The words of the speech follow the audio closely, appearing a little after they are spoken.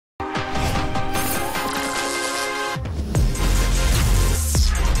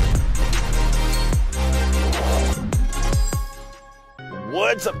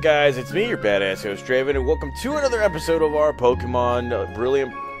What's up, guys? It's me, your badass host, Draven, and welcome to another episode of our Pokemon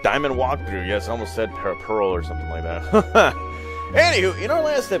Brilliant Diamond walkthrough. Yes, I almost said Pearl or something like that. Anywho, in our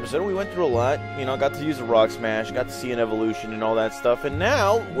last episode, we went through a lot. You know, got to use a Rock Smash, got to see an evolution and all that stuff, and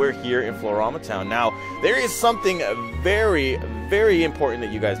now we're here in Florama Town. Now, there is something very, very important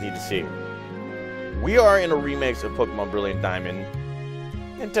that you guys need to see. We are in a remix of Pokemon Brilliant Diamond,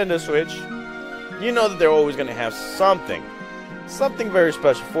 Nintendo Switch. You know that they're always going to have something very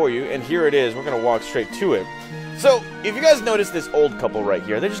special for you, and here it is. We're going to walk straight to it. So, if you guys notice this old couple right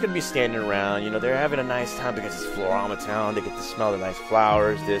here, they're just going to be standing around, you know, they're having a nice time because it's Florama Town, they get to smell the nice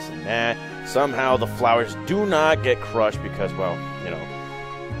flowers, this and that. Somehow the flowers do not get crushed because, well, you know,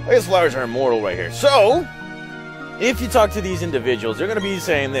 I guess flowers are immortal right here. So, if you talk to these individuals, they're going to be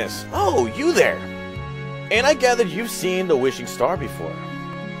saying this, "Oh, you there? And I gathered you've seen the Wishing Star before.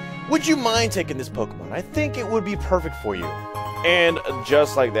 Would you mind taking this Pokemon? I think it would be perfect for you." And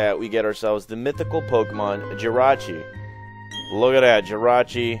just like that, we get ourselves the mythical Pokemon, Jirachi. Look at that,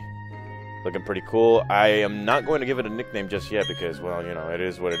 Jirachi. Looking pretty cool. I am not going to give it a nickname just yet because, well, you know, it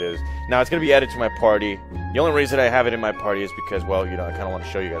is what it is. Now, it's going to be added to my party. The only reason I have it in my party is because, well, you know, I kind of want to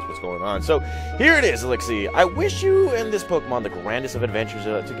show you guys what's going on. So, here it is, Elixir. I wish you and this Pokemon the grandest of adventures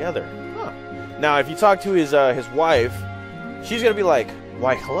together. Huh. Now, if you talk to his wife, she's going to be like,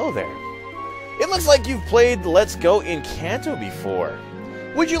 "Why, hello there. It looks like you've played Let's Go in Kanto before.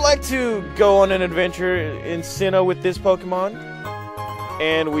 Would you like to go on an adventure in Sinnoh with this Pokemon?"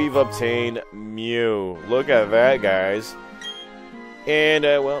 And we've obtained Mew. Look at that, guys. And,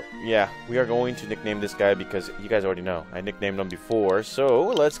 well, yeah, we are going to nickname this guy because you guys already know. I nicknamed him before. So,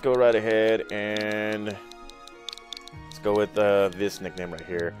 let's go right ahead and let's go with this nickname right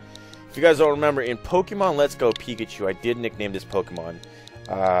here. If you guys don't remember, in Pokemon Let's Go Pikachu, I did nickname this Pokemon.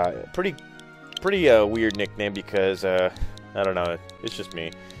 Pretty weird nickname because, I don't know, it's just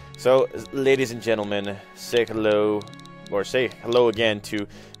me. So, ladies and gentlemen, say hello, or say hello again to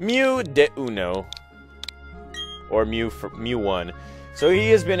Mew de Uno, or Mew1. So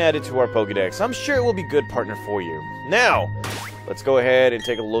he has been added to our Pokedex. I'm sure it will be a good partner for you. Now, let's go ahead and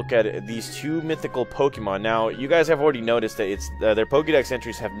take a look at these two mythical Pokemon. Now, you guys have already noticed that it's their Pokedex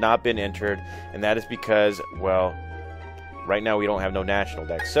entries have not been entered, and that is because, well, right now we don't have no national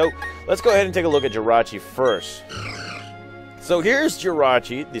dex. So, let's go ahead and take a look at Jirachi first. So here's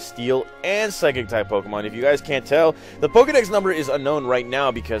Jirachi, the Steel and Psychic type Pokemon. If you guys can't tell, the Pokedex number is unknown right now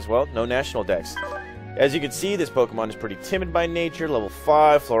because, well, no national dex. As you can see, this Pokemon is pretty timid by nature, level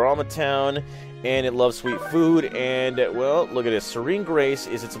 5, Florama Town, and it loves sweet food, and, well, look at this. Serene Grace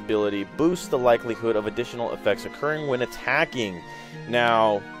is its ability, boosts the likelihood of additional effects occurring when attacking.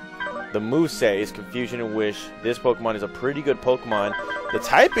 Now, the moveset is Confusion and Wish. This Pokemon is a pretty good Pokemon. The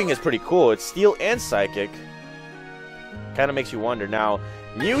typing is pretty cool. It's Steel and Psychic. Kind of makes you wonder. Now,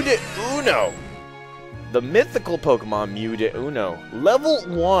 Mew de Uno. The mythical Pokemon Mew de Uno. Level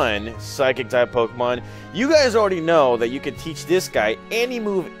 1 Psychic type Pokemon. You guys already know that you can teach this guy any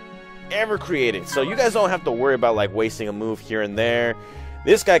move ever created. So you guys don't have to worry about, like, wasting a move here and there.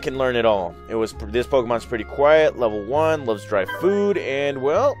 This guy can learn it all. This Pokemon's pretty quiet. Level 1. Loves dry food. And,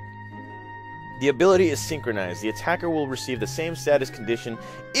 well, the ability is synchronized. The attacker will receive the same status condition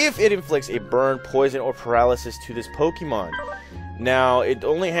if it inflicts a burn, poison, or paralysis to this Pokemon. Now, it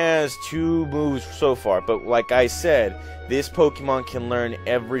only has 2 moves so far, but like I said, this Pokemon can learn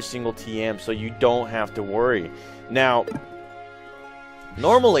every single TM, so you don't have to worry. Now,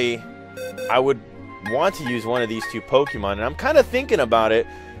 normally, I would want to use one of these 2 Pokemon, and I'm kind of thinking about it,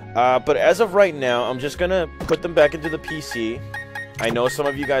 but as of right now, I'm just going to put them back into the PC. I know some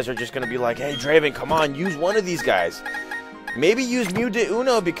of you guys are just going to be like, "Hey, Draven, come on, use one of these guys." Maybe use Mew de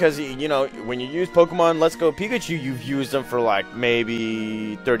Uno because, you know, when you use Pokemon Let's Go Pikachu, you've used them for, like,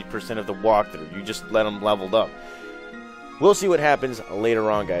 maybe 30% of the walkthrough. You just let them leveled up. We'll see what happens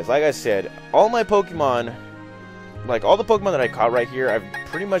later on, guys. Like I said, all my Pokemon, like, all the Pokemon that I caught right here, I've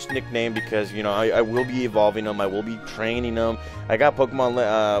pretty much nicknamed because, you know, I will be evolving them. I will be training them. I got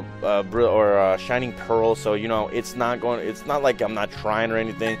Pokemon Shining Pearl, so, you know, it's not like I'm not trying or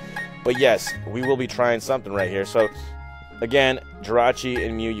anything. But yes, we will be trying something right here. So, again, Jirachi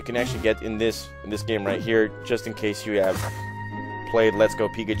and Mew, you can actually get in this game right here, just in case you have played Let's Go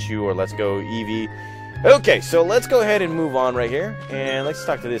Pikachu or Let's Go Eevee. Okay, so let's go ahead and move on right here, and let's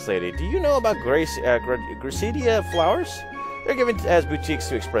talk to this lady. Do you know about Gracidia flowers? They're given as boutiques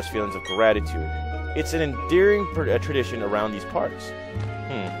to express feelings of gratitude. It's an endearing tradition around these parts.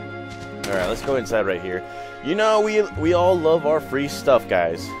 Alright, let's go inside right here. You know, we all love our free stuff,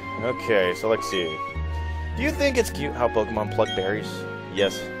 guys. Okay, so let's see. Do you think it's cute how Pokemon pluck berries?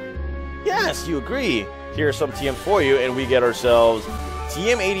 Yes. Yes, you agree. Here are some TMs for you, and we get ourselves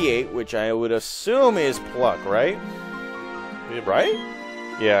TM88, which I would assume is Pluck, right? Right?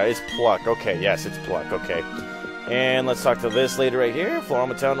 Yeah, it's Pluck. Okay, yes, it's Pluck. Okay. And let's talk to this lady right here.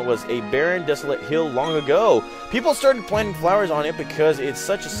 Floroma Town was a barren, desolate hill long ago. People started planting flowers on it because it's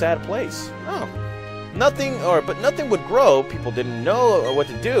such a sad place. Oh. But nothing would grow. People didn't know what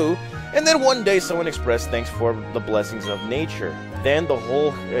to do. And then one day someone expressed thanks for the blessings of nature. Then the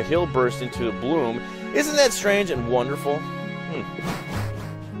whole hill burst into bloom. Isn't that strange and wonderful?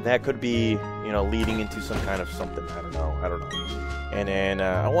 That could be, you know, leading into some kind of something. I don't know. And then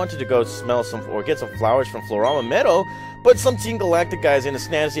I wanted to go smell some or get some flowers from Floroma Meadow, but some Team Galactic guys in a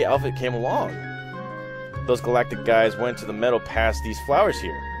snazzy outfit came along. Those Galactic guys went to the meadow past these flowers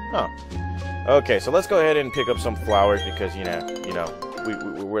here. Huh. Okay, so let's go ahead and pick up some flowers because, you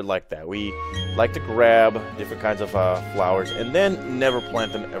know, we're like that. We like to grab different kinds of flowers and then never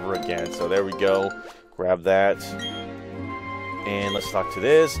plant them ever again. So there we go. Grab that. And let's talk to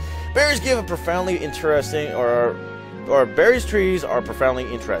this. Berries give a profoundly interesting, or berries trees are profoundly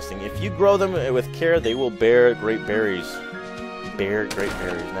interesting. If you grow them with care, they will bear great berries.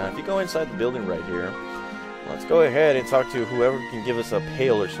 Now, if you go inside the building right here, let's go ahead and talk to whoever can give us a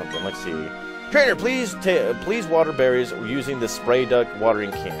pail or something. Let's see. Trainer, please water berries using the spray duck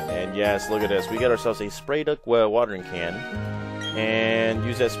watering can. And yes, look at this. We got ourselves a spray duck watering can. And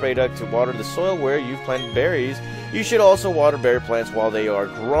use that spray duck to water the soil where you've planted berries. You should also water berry plants while they are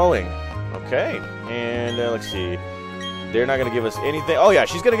growing. Okay. And let's see. They're not going to give us anything. Oh, yeah.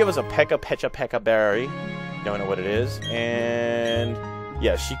 She's going to give us a Pekka berry. Don't know what it is. And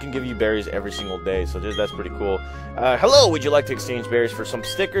yeah, she can give you berries every single day. So that's pretty cool. Hello. Would you like to exchange berries for some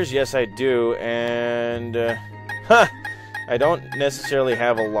stickers? Yes, I do. And I don't necessarily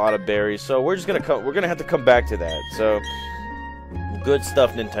have a lot of berries. So we're going to have to come back to that. So good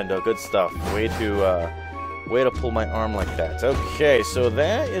stuff, Nintendo. Good stuff. Way to pull my arm like that. Okay, so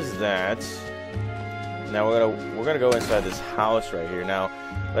that is that. Now we're gonna go inside this house right here. Now,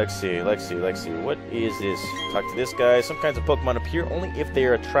 let's see. What is this? Talk to this guy. Some kinds of Pokemon appear only if they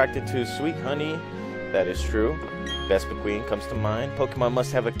are attracted to sweet honey. That is true. Vespa Queen comes to mind. Pokemon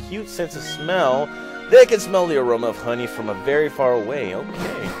must have a cute sense of smell. They can smell the aroma of honey from a very far away.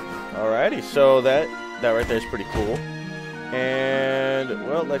 Okay. Alrighty. So that right there is pretty cool. And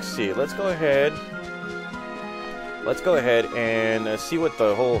well, let's see. Let's go ahead and see what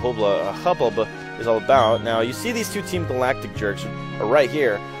the whole hubbub is all about. Now, you see these two Team Galactic jerks are right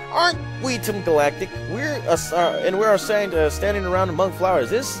here. Aren't we Team Galactic? We're standing around among flowers.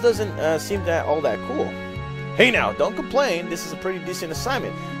 This doesn't seem all that cool. Hey now, don't complain. This is a pretty decent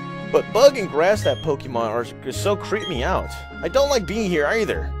assignment. But Bug and Grass, that Pokemon, are so creep me out. I don't like being here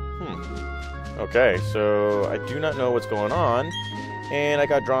either. Okay, so I do not know what's going on. And I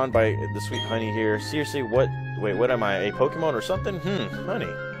got drawn by the sweet honey here. Seriously, what? Wait, what am I? A Pokemon or something? Honey.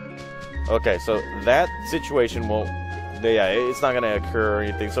 Okay, so that situation won't... Yeah, it's not going to occur or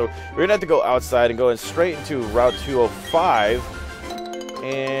anything. So we're going to have to go outside and go straight into Route 205.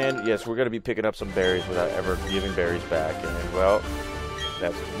 And yes, we're going to be picking up some berries without ever giving berries back. And well,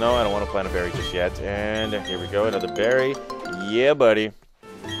 no, I don't want to plant a berry just yet. And here we go, another berry. Yeah, buddy.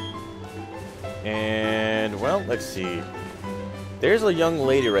 And well, let's see. There's a young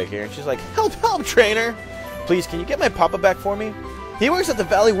lady right here, and she's like, "Help, help, trainer! Please, can you get my papa back for me? He works at the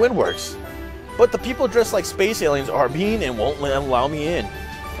Valley Windworks. But the people dressed like space aliens are mean and won't allow me in."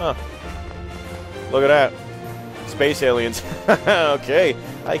 Huh. Look at that. Space aliens. Okay,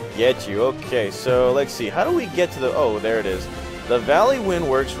 I get you. Okay, so let's see. How do we get to the... Oh, there it is. The Valley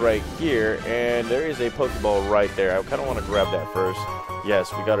Windworks right here, and there is a Pokeball right there. I kind of want to grab that first.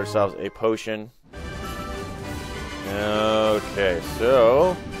 Yes, we got ourselves a potion. Okay,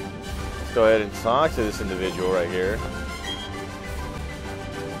 so let's go ahead and talk to this individual right here.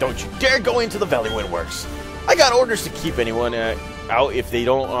 Don't you dare go into the Valley Windworks! I got orders to keep anyone out if they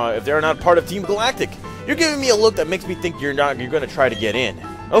don't, if they're not part of Team Galactic. You're giving me a look that makes me think you're going to try to get in.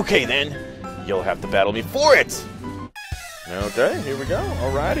 Okay then, you'll have to battle me for it. Okay, here we go.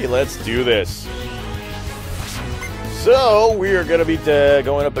 Alrighty, let's do this. So, we are going to be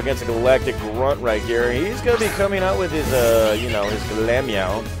going up against a Galactic Grunt right here. He's going to be coming out with his, his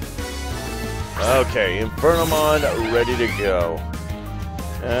Glameow. Okay, Infernomon ready to go.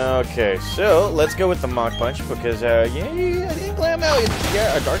 Okay, so let's go with the Mach Punch because, I think Glameow is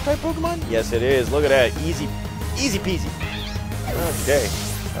a Dark-type Pokemon? Yes, it is. Look at that. Easy peasy. Okay,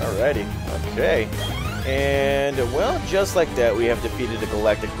 alrighty. Okay. And, well, just like that, we have defeated the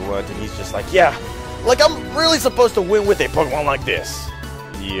Galactic Grunt, and he's just like, yeah, like I'm really supposed to win with a Pokemon like this.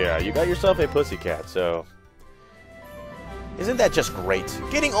 Yeah, you got yourself a Pussycat, so... Isn't that just great?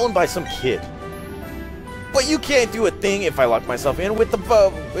 Getting owned by some kid. But you can't do a thing if I lock myself in with the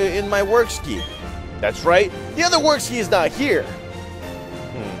in my work ski. That's right, the other work ski is not here.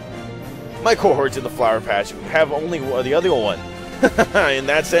 My cohorts in the flower patch have only the other one. In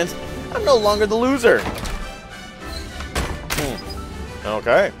that sense, I'm no longer the loser.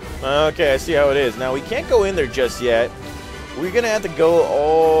 Okay. Okay, I see how it is. Now, we can't go in there just yet. We're going to have to go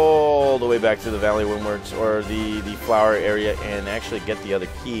all the way back to the Valley Windworks or the flower area and actually get the other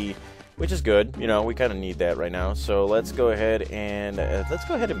key, which is good. You know, we kind of need that right now. So let's go ahead and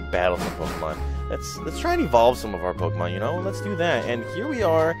battle some Pokemon. Let's try and evolve some of our Pokemon, you know? Let's do that. And here we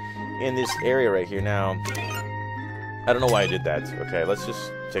are in this area right here now. I don't know why I did that. Okay, let's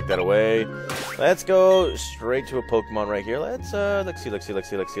just take that away. Let's go straight to a Pokemon right here. Let's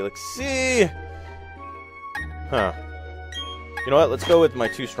see. Huh. You know what? Let's go with my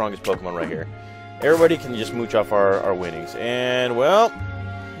 2 strongest Pokemon right here. Everybody can just mooch off our winnings. And, well,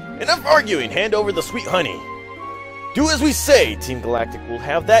 enough arguing. Hand over the sweet honey. Do as we say. Team Galactic will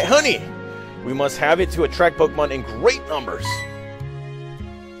have that honey. We must have it to attract Pokemon in great numbers.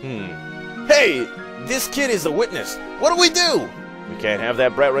 Hey, this kid is a witness. What do? We can't have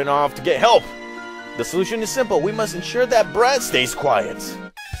that brat run off to get help. The solution is simple. We must ensure that brat stays quiet.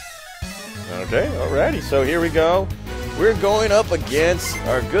 Okay, alrighty. So here we go. We're going up against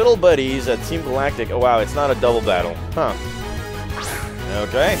our good old buddies at Team Galactic. Oh, wow, it's not a double battle. Huh.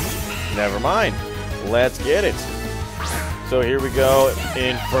 Okay, never mind. Let's get it. So here we go.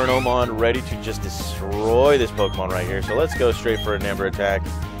 Infernomon ready to just destroy this Pokemon right here. So let's go straight for an Ember attack.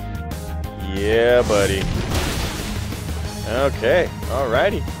 Yeah, buddy. Okay,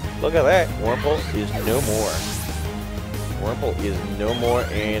 alrighty. Look at that. Wurmple is no more. Wurmple is no more,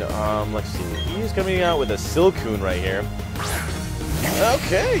 and let's see. He's coming out with a Silcoon right here.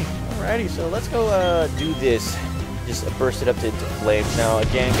 Okay, alrighty. So let's go do this. Just burst it up to flames. Now,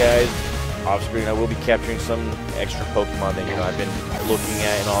 again, guys, off screen I will be capturing some extra Pokemon that I've been looking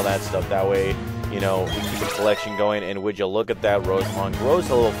at and all that stuff. That way, we keep a collection going. And would you look at that, Rosemon grows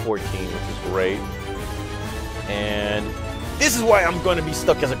to level 14, which is great. And this is why I'm going to be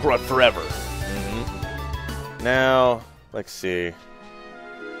stuck as a grunt forever. Now, let's see.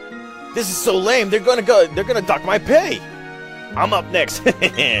 This is so lame. They're gonna dock my pay. I'm up next.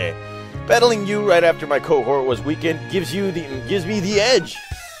 Battling you right after my cohort was weakened gives me the edge.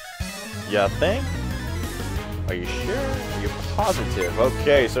 You think? Are you sure? Are you positive?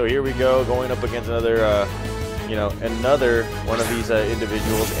 Okay, so here we go, going up against another, another one of these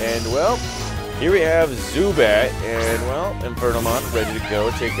individuals, and well, here we have Zubat, and well, Infernomon ready to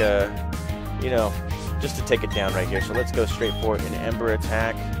go. Take just to take it down right here. So let's go straight for an Ember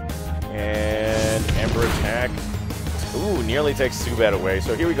attack, and Ember attack. Ooh, nearly takes Zubat away.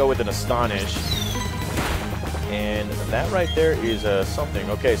 So here we go with an Astonish. And that right there is something.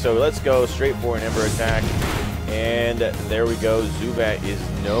 Okay, so let's go straight for an Ember attack. And there we go. Zubat is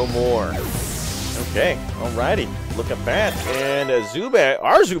no more. Okay, alrighty. Look at that. And our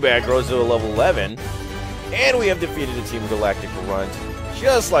Zubat grows to a level 11. And we have defeated the Team Galactic Grunt.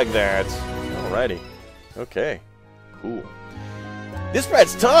 Just like that. Alrighty. Okay. Cool. This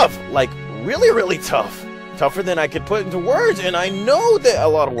brat's tough. Like, really, really tough. Tougher than I could put into words, and I know that a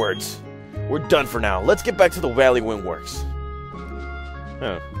lot of words. We're done for now. Let's get back to the Valley Windworks.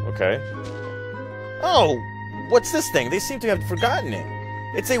 Huh, okay. Oh, what's this thing? They seem to have forgotten it.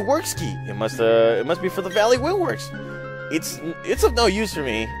 It's a work ski. It must be for the Valley Windworks. It's of no use for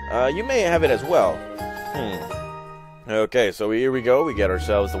me. You may have it as well. Okay, so here we go. We get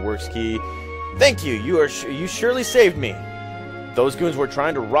ourselves the work ski. Thank you. You surely saved me. Those goons were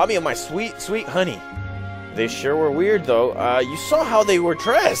trying to rob me of my sweet, sweet honey. They sure were weird, though. You saw how they were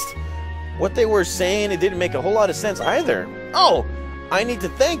dressed. What they were saying, it didn't make a whole lot of sense either. Oh, I need to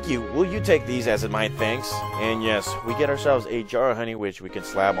thank you. Will you take these as my thanks? And yes, we get ourselves a jar of honey, which we can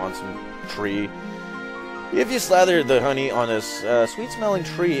slab on some tree. If you slather the honey on this sweet-smelling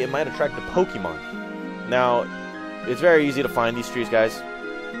tree, it might attract the Pokemon. Now, it's very easy to find these trees, guys.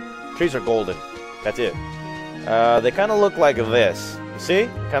 Trees are golden. That's it. They kind of look like this. You see?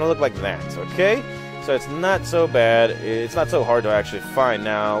 Kind of look like that, okay? So it's not so bad. It's not so hard to actually find.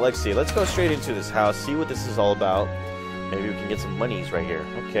 Now, let's see. Let's go straight into this house, see what this is all about. Maybe we can get some monies right here.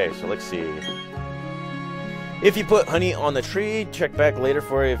 Okay, so let's see. If you put honey on the tree, check back later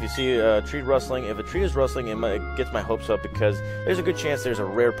for it. If you see a tree rustling, if a tree is rustling, it gets my hopes up because there's a good chance there's a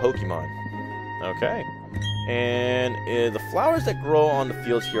rare Pokemon. Okay. And the flowers that grow on the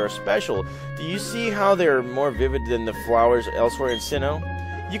fields here are special. Do you see how they're more vivid than the flowers elsewhere in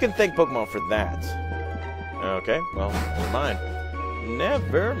Sinnoh? You can thank Pokemon for that. Okay, well, never mind.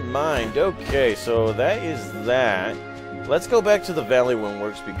 Never mind. Okay, so that is that. let's go back to the Valley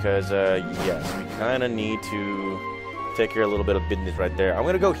Windworks because, yes, we kind of need to take care of a little bit of business right there. I'm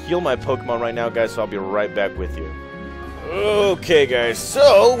going to go heal my Pokemon right now, guys, so I'll be right back with you. Okay, guys,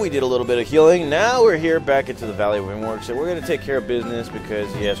 so we did a little bit of healing. Now we're here back into the Valley Windworks, and we're going to take care of business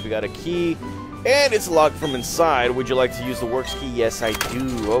because, yes, we got a key, and it's locked from inside. Would you like to use the Works key? Yes, I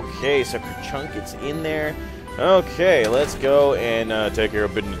do. Okay, so Chunk, it's in there. Okay, let's go and take care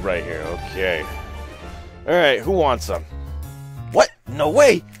of business right here. Okay. Alright, who wants some? What? No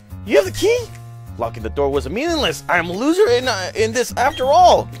way! You have the key? Locking the door was meaningless. I'm a loser in this after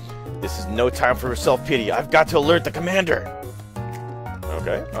all. This is no time for self-pity. I've got to alert the commander.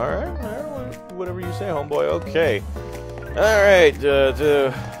 Okay, alright. Whatever you say, homeboy. Okay. Alright,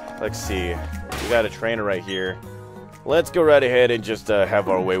 let's see. We got a trainer right here. Let's go right ahead and just have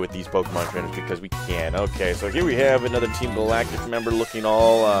our way with these Pokemon trainers because we can. Okay, so here we have another Team Galactic member looking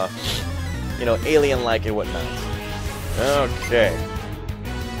all, you know, alien-like and whatnot. Okay.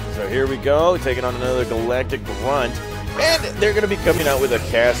 So here we go, taking on another Galactic Grunt. And they're going to be coming out with a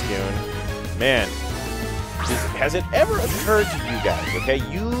Cascoon. Man, has it ever occurred to you guys, okay,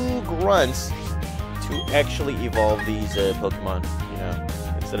 you Grunts, to actually evolve these Pokemon, you know,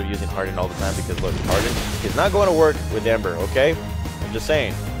 instead of using Harden all the time? Because, look, Harden is not going to work with Ember, okay? I'm just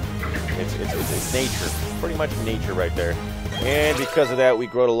saying. It's nature. Pretty much nature right there. And because of that, we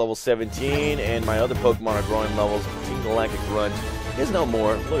grow to level 17, and my other Pokemon are growing levels. Team Galactic Grunt is no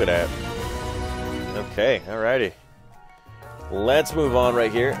more. Look at that. Okay, alrighty. Let's move on right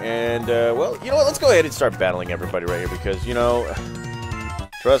here, and, well, you know what, let's go ahead and start battling everybody right here, because, you know,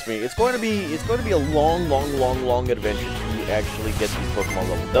 trust me, it's going to be a long adventure to actually get these Pokemon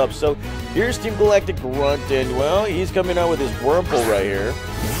leveled up. So, here's Team Galactic Grunt, and, well, he's coming out with his Wurmple right here.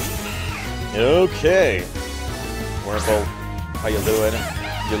 Okay. Wurmple, how you doing?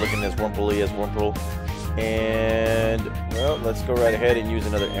 You're looking as Wurmple-y as Wurmple. And, well, let's go right ahead and use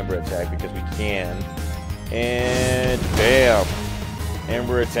another Ember attack, because we can. And bam!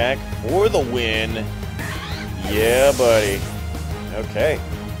 Ember attack for the win. Yeah, buddy. Okay.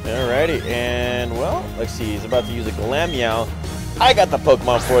 Alrighty. And, well, let's see. He's about to use a Glameow. I got the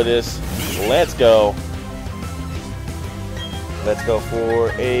Pokemon for this. Let's go. Let's go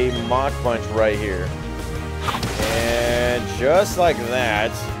for a Mach Punch right here. And just like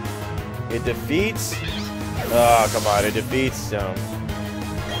that, it defeats... Oh, come on. It defeats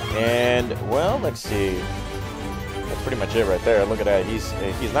and, well, let's see. That's pretty much it right there. Look at that. He's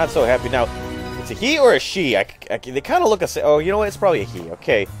not so happy. Now, it's a he or a she? They kind of look a... Oh, you know what? It's probably a he.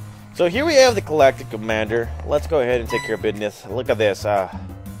 Okay. So here we have the Galactic Commander. Let's go ahead and take care of business. Look at this.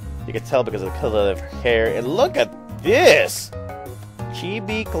 You can tell because of the color of her hair. And look at this!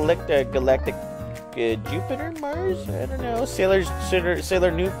 Chibi Galactic Jupiter? Mars? I don't know.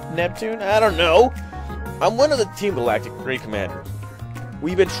 Sailor Neptune? I don't know. I'm one of the Team Galactic Great Commanders.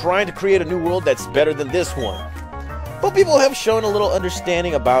 We've been trying to create a new world that's better than this one. But people have shown a little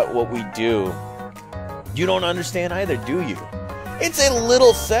understanding about what we do. You don't understand either, do you? It's a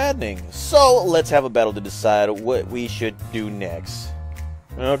little saddening. So let's have a battle to decide what we should do next.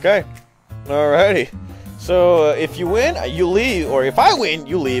 Okay. Alrighty. So if you win, you leave. Or if I win,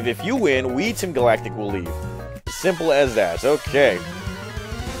 you leave. If you win, we Team Galactic will leave. Simple as that. Okay.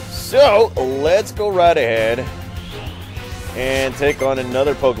 So let's go right ahead and take on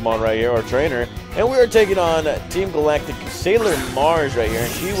another Pokemon right here, our trainer. And we are taking on Team Galactic Sailor Mars right here,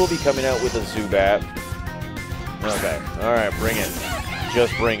 and she will be coming out with a Zubat. Okay, alright, bring it.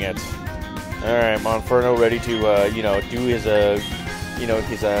 Just bring it. Alright, Monferno ready to, you know, do his, you know,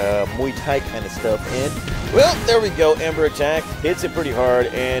 his, Muay Thai kind of stuff. And, well, there we go, Ember attack. Hits it pretty hard,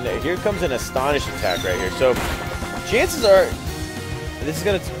 and here comes an Astonish attack right here. So, chances are, this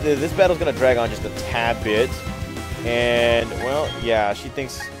battle's gonna drag on just a tad bit. And, well, yeah, she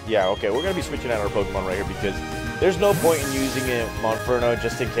thinks... Yeah, okay, we're going to be switching out our Pokemon right here because there's no point in using it Monferno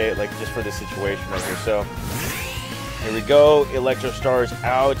just in case, like, just for this situation right here. So, here we go. Electro Star's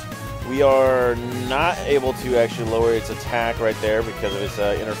out. We are not able to actually lower its attack right there because of its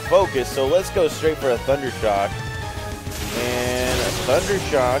inner focus. So, let's go straight for a Thunder Shock. And a Thunder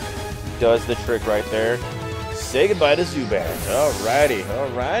Shock does the trick right there. Say goodbye to Zubat. Alrighty,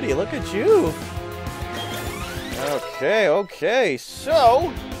 alrighty, look at you. Okay,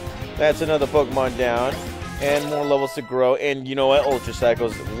 so that's another Pokemon down, and more levels to grow, and you know what, Ultra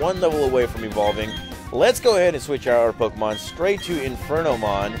Cycle's one level away from evolving. Let's go ahead and switch out our Pokemon straight to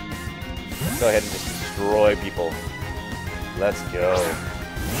Infernomon. Let's go ahead and just destroy people. Let's go.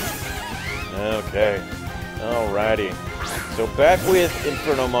 Okay, alrighty. So back with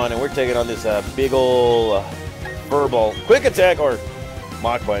Infernomon, and we're taking on this big ol' Furball. Quick attack, or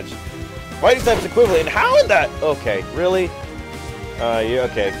Mach Punch. Fighting type's equivalent. How in that? Okay, really? Yeah,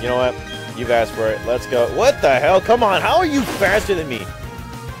 okay. You know what? You've asked for it. Let's go. What the hell? Come on. How are you faster than me?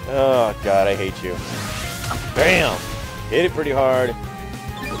 Oh, God, I hate you. Bam! Hit it pretty hard.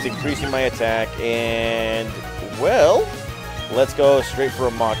 It's increasing my attack. And, well, let's go straight for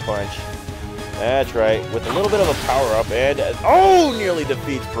a Mach Punch. That's right. With a little bit of a power-up. And, oh, nearly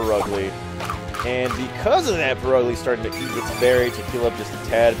defeats Perugly. And because of that, Perugly's starting to eat its berry to heal up just a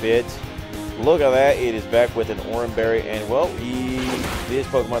tad bit. Look at that. It is back with an Oran Berry. And, well, this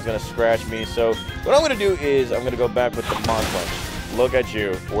Pokemon's going to scratch me. So, what I'm going to do is I'm going to go back with the Mach Punch. Look at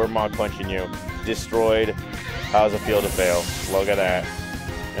you. We're Mach Punching you. Destroyed. How's it feel to fail? Look at that.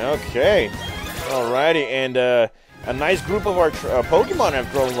 Okay. Alrighty. And a nice group of our Pokemon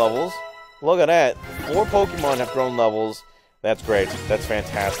have grown levels. Look at that. 4 Pokemon have grown levels. That's great. That's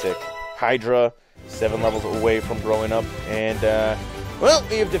fantastic. Hydra, 7 levels away from growing up. And, well,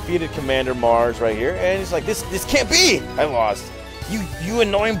 we have defeated Commander Mars right here. And it's like, this can't be. I lost. You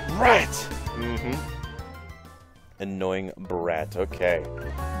annoying brat. Mm-hmm. Annoying brat. Okay.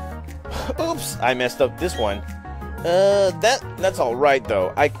 Oops, I messed up this one. That's all right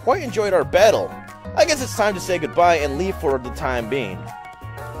though. I quite enjoyed our battle. I guess it's time to say goodbye and leave for the time being.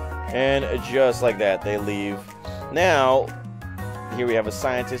 And just like that, they leave. Now, here we have a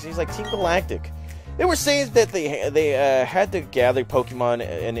scientist. He's like Team Galactic. They were saying that they had to gather Pokemon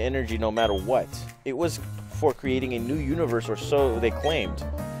and energy no matter what. It was for creating a new universe, or so they claimed.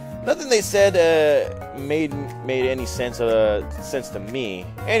 Nothing they said made any sense to me.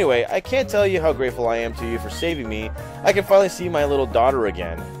 Anyway, I can't tell you how grateful I am to you for saving me. I can finally see my little daughter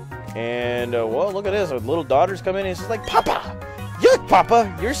again. And, well, look at this. Our little daughter's coming in and she's like, Papa! Yuck,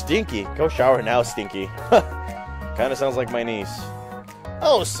 Papa! You're stinky. Go shower now, stinky. Kinda sounds like my niece.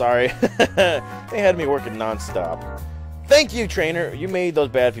 Oh, sorry. They had me working non-stop. Thank you, trainer. You made those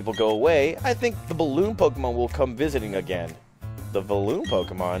bad people go away. I think the balloon Pokemon will come visiting again. The balloon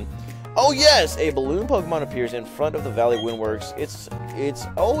Pokemon? Oh yes, a balloon Pokemon appears in front of the Valley Windworks. It's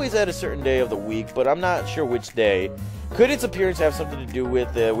always at a certain day of the week, but I'm not sure which day. Could its appearance have something to do with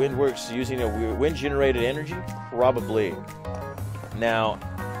Windworks using a wind-generated energy? Probably. Now,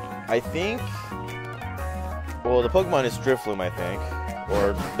 I think... Well, the Pokemon is Drifloon, I think.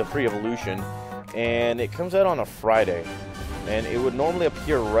 Or the pre-evolution. And it comes out on a Friday. And it would normally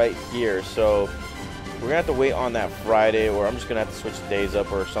appear right here, so... We're going to have to wait on that Friday, or I'm just going to have to switch the days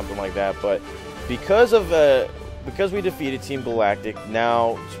up or something like that. But because we defeated Team Galactic,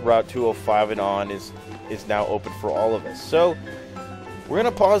 now Route 205 and on is now open for all of us. So we're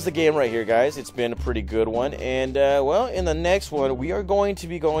going to pause the game right here, guys. It's been a pretty good one. And, well, in the next one, we are going to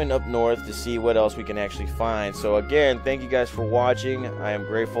be going up north to see what else we can actually find. So, again, thank you guys for watching. I am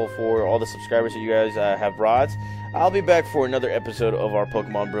grateful for all the subscribers that you guys have brought. I'll be back for another episode of our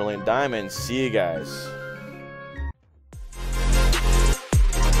Pokemon Brilliant Diamond. See you guys.